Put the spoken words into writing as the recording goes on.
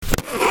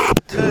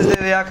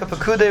back up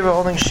Akude. We're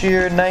holding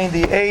Shir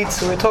 98.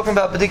 So we're talking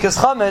about Bedikas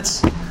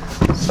Chametz.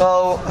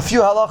 So a few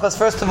halachas.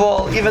 First of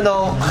all, even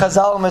though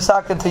Chazal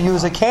Mesakin to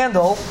use a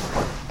candle,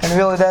 and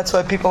really that's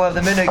why people have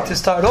the minhag to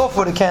start off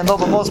with a candle,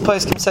 but most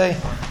places can say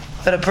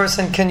that a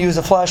person can use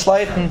a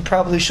flashlight and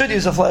probably should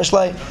use a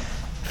flashlight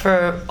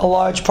for a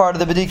large part of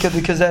the Bedika,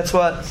 because that's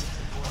what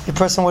a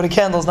person with a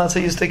candle is not so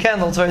used to a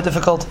candle. It's very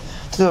difficult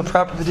to do a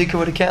proper Bedika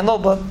with a candle,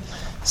 but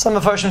some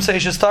of Harshim say you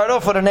should start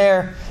off with an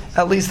air,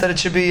 at least that it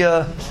should be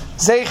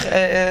zeich.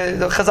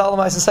 The Chazal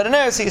Maisa said an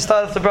air, so you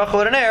start off the bracha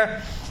with an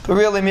air. But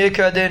really,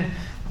 Miyikar Adin,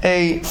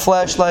 a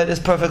flashlight is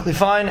perfectly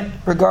fine.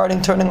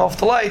 Regarding turning off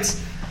the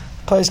lights,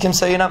 Paiskim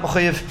say you're not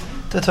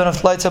mechuyev to turn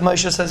off the lights.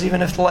 Moshe says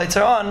even if the lights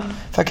are on,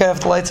 if I care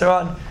if the lights are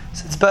on,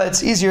 so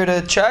it's easier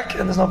to check,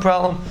 and there's no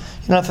problem.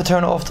 You don't have to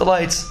turn off the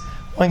lights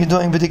when you're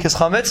doing Bedikas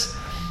Chametz.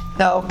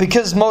 Now,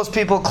 because most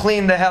people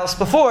clean the house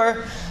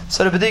before,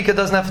 so the Bedika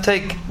doesn't have to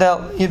take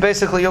that.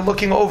 You're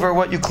looking over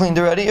what you cleaned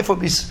already. If it would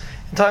be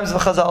in times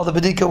of Chazal, the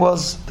Bedika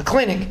was the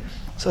cleaning,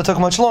 so it took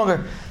much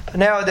longer. But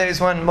nowadays,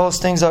 when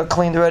most things are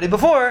cleaned already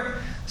before,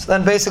 so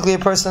then basically a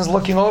person is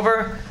looking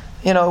over,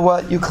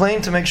 what you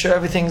cleaned to make sure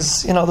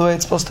everything's the way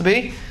it's supposed to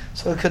be.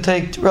 So it could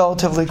take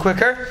relatively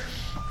quicker.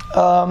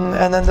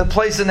 And then the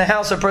place in the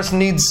house a person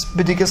needs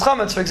Bedikas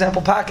Chametz, for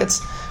example, packets.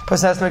 A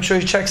person has to make sure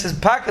he checks his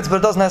packets, but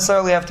it doesn't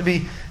necessarily have to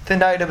be the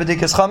night of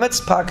Bedikas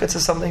Chametz. Packets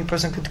is something a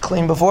person could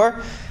clean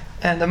before.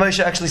 And the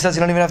Moshe actually says you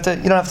don't have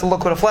to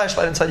look with a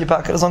flashlight inside your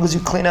pocket, as long as you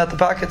clean out the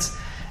packets.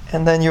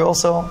 And then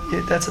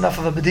that's enough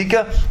of a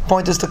Bedika.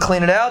 Point is to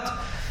clean it out.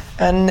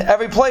 And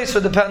every place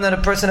would depend on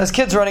a person has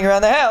kids running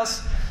around the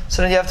house,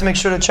 so then you have to make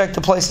sure to check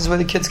the places where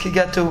the kids can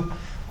get to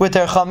with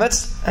their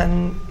chametz,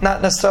 and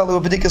not necessarily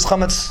with Bedikas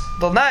Chametz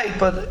the night,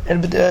 but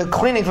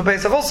cleaning for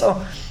Pesach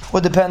also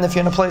would depend. If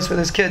you're in a place where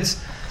there's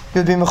kids,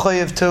 you'd be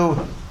mechuyev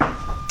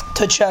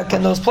to check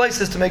in those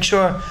places to make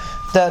sure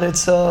that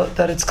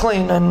it's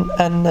clean, and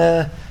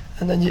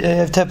then you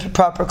have to have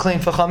proper clean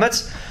for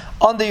chametz.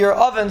 Under your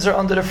ovens or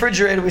under the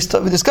refrigerator, we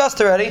discussed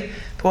already.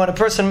 But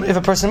if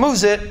a person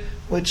moves it,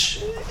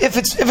 which if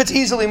it's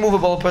easily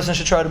movable, a person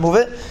should try to move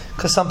it,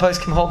 because some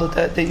places can hold it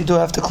that you do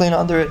have to clean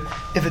under it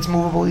if it's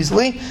movable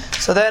easily.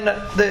 So then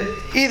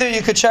either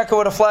you could check it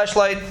with a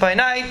flashlight by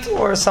night,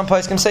 or some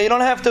places can say you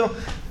don't have to.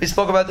 We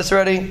spoke about this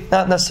already.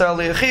 Not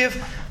necessarily a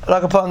chiyuv,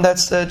 but upon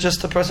that's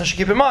just the person should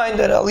keep in mind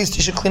that at least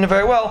you should clean it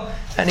very well.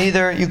 And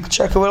either you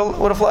check it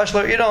with a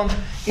flashlight or you don't.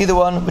 Either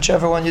one,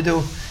 whichever one you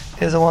do,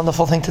 is a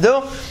wonderful thing to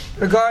do.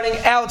 Regarding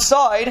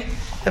outside,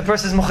 the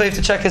person is mechuyev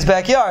to check his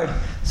backyard.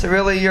 So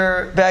really,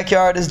 your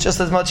backyard is just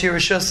as much your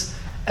rishus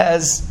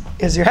as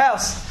is your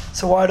house.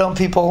 So why don't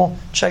people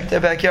check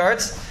their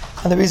backyards?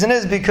 And the reason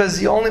is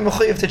because you only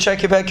mechuyev to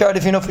check your backyard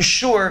if you know for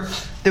sure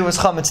there was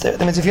chametz there.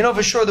 That means if you know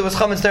for sure there was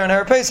chametz there on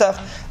Erev Pesach,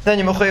 then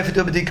you're mechuyev to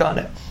do a bedika on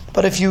it.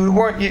 But if you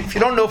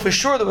don't know for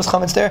sure there was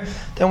chametz there,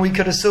 then we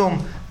could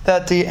assume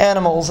that the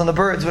animals and the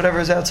birds, whatever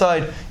is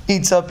outside,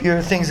 eats up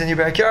your things in your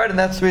backyard, and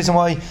that's the reason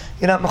why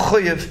you're not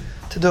mechuyev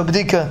to do a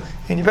bedika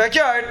in your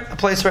backyard, a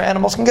place where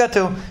animals can get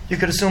to. You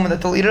could assume that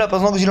they'll eat it up.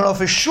 As long as you don't know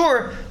for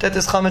sure that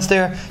there's chametz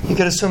there, you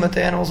could assume that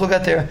the animals will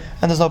get there,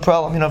 and there's no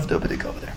problem. You don't have to do a bedika over there.